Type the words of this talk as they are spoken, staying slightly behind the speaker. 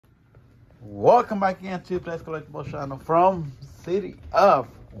Welcome back again to Playdays Collectibles channel from city of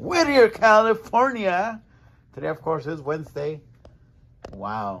Whittier, California. Today, of course, is Wednesday.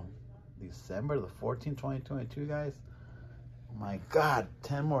 Wow, December the 14th, 2022, guys. Oh my God,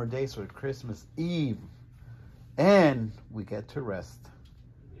 10 more days for Christmas Eve, and we get to rest.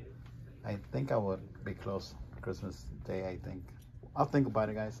 I think I would be close Christmas Day. I think I'll think about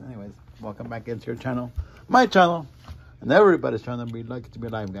it, guys. Anyways, welcome back into your channel, my channel, and everybody's channel. We'd like it to be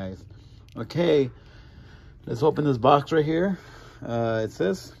live, guys. Okay, let's open this box right here. It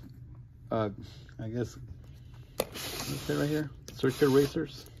says, I guess, what's it right here? Circuit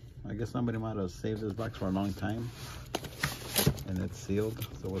racers. I guess somebody might have saved this box for a long time, and it's sealed.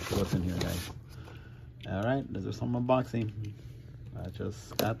 So what's in here, guys? All right, let's do some unboxing. I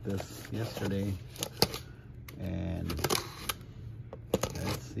just got this yesterday, and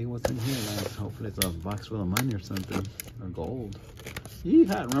let's see what's in here, guys. Hopefully it's a box full of money or something, or gold.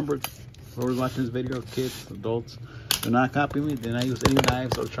 Yeehaw! Remember, whoever's watching this video, kids, adults, do not copy me. Do not use any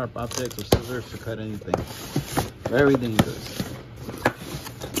knives or sharp objects or scissors to cut anything. Very dangerous.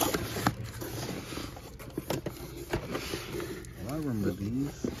 I remember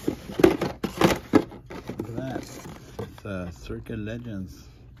these. Look at that. It's Circuit Legends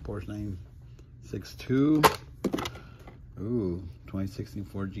Porsche 962. Ooh, 2016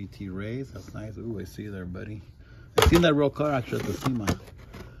 Ford GT Race. That's nice. Ooh, I see you there, buddy. I seen that real car actually at the SEMA.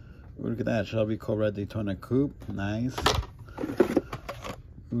 Look at that, Shelby Cobra Daytona Coupe, nice.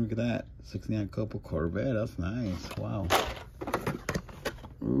 Ooh, look at that, 69 Couple Corvette, that's nice, wow.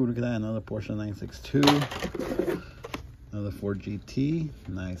 Ooh, look at that, another Porsche 962. Another Ford GT,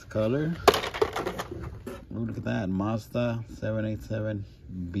 nice color. Ooh, look at that, Mazda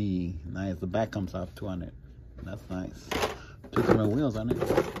 787B, nice. The back comes off too on it, that's nice. 2 different wheels on it.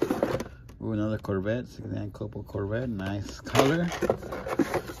 Ooh, another Corvette, 69 Couple Corvette, nice color.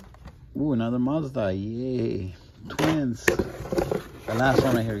 Ooh, another Mazda, yay. Twins. The last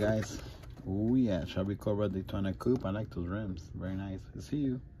one right here, guys. Ooh, yeah, Shelby Cobra Daytona Coupe. I like those rims, very nice. I see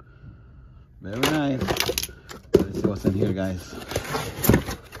you. Very nice. Let's see what's in here, guys.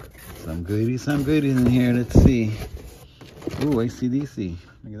 Some goodies in here. Let's see. Ooh, ACDC.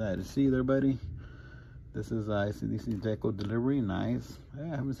 Look at that. You see there, buddy? This is ACDC Deco Delivery, nice. Yeah,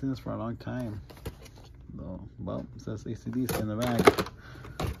 I haven't seen this for a long time. Well, it says ACDC in the back.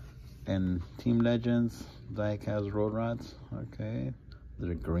 And Team Legends, diecast road rods. Okay.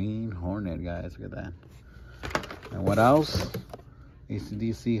 There's a green Hornet, guys. Look at that. And what else?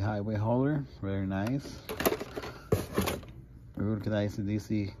 ACDC Highway Hauler. Very nice. Ooh, look at that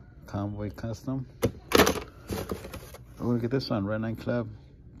ACDC Convoy Custom. Ooh, look at this one. Redline Club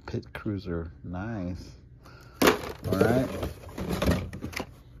Pit Cruiser. Nice. Alright.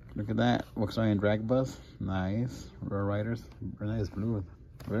 Look at that. Volkswagen Drag Bus. Nice. Rail Riders. Very nice blue.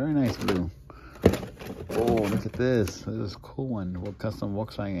 Very nice blue. Oh, look at this. This is a cool one. Custom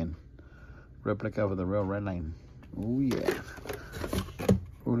Volkswagen. Replica of the Rail Redline. Oh, yeah.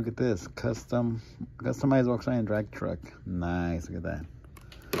 Oh, look at this. Customized Volkswagen drag truck. Nice. Look at that.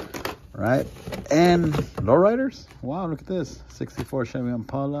 All right. And lowriders. Wow, look at this. 64 Chevy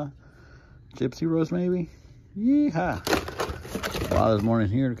Impala. Gypsy Rose, maybe. Yeehaw. Wow, there's more in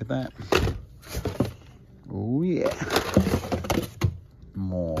here. Look at that. Oh, yeah.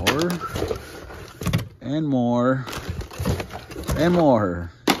 More and more and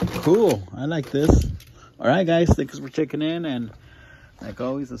more. Cool. I like this. All right, guys, thanks for checking in, and like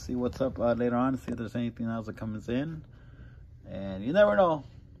always, let's see what's up later on, see if there's anything else that comes in. And you never know,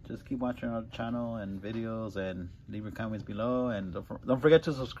 just keep watching our channel and videos, and leave your comments below, and don't forget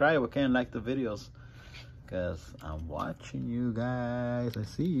to subscribe, okay, and like the videos, because I'm watching you guys. I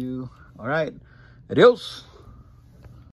see you. All right, adios.